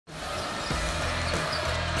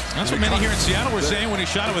That's what many here in Seattle were saying when he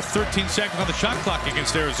shot it with 13 seconds on the shot clock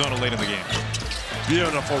against Arizona late in the game.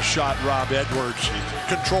 Beautiful shot, Rob Edwards.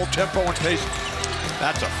 Control tempo and pace.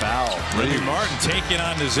 That's a foul. Remy Martin taking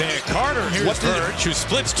on Isaiah Carter. Here's Verge, who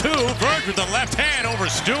splits two. Verge with the left hand over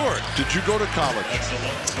Stewart. Did you go to college?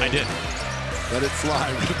 I did. Let it fly.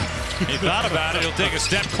 He thought about it. He'll take a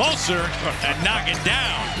step closer and knock it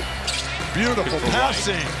down. Beautiful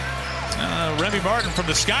passing. Remy Martin from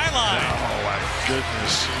the skyline. Oh, my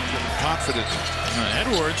goodness. Confident.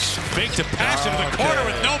 Edwards faked to pass into the corner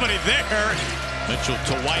with nobody there. Mitchell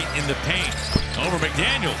to White in the paint. Over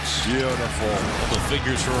McDaniels. Beautiful. Double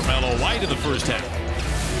figures for Romello White in the first half.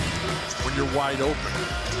 When you're wide open.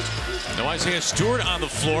 No Isaiah Stewart on the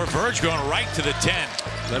floor. Verge going right to the 10.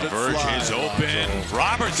 Verge is open.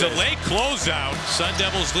 Roberts a late closeout. Sun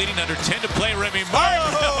Devils leading under 10 to play. Remy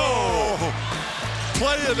Martin. Oh!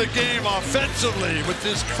 Play of the game offensively with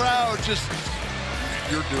this crowd. Just,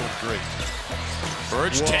 you're doing great.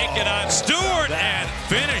 Verge taking on Stewart and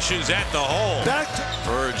finishes at the hole.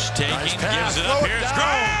 Verge taking, gives it up. Here's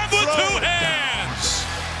Graham with two hands.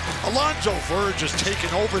 Alonzo Verge is taking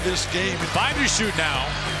over this game. 5 to shoot now.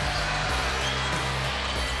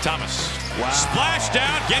 Thomas. Splash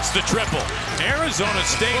down, gets the triple. Arizona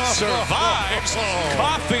State survives,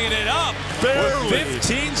 coughing it up. Barely. With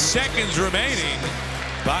 15 seconds remaining.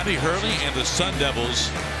 Bobby Hurley and the Sun Devils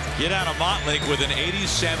get out of Montlake with an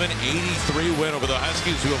 87-83 win over the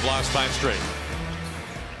Huskies, who have lost 5 straight.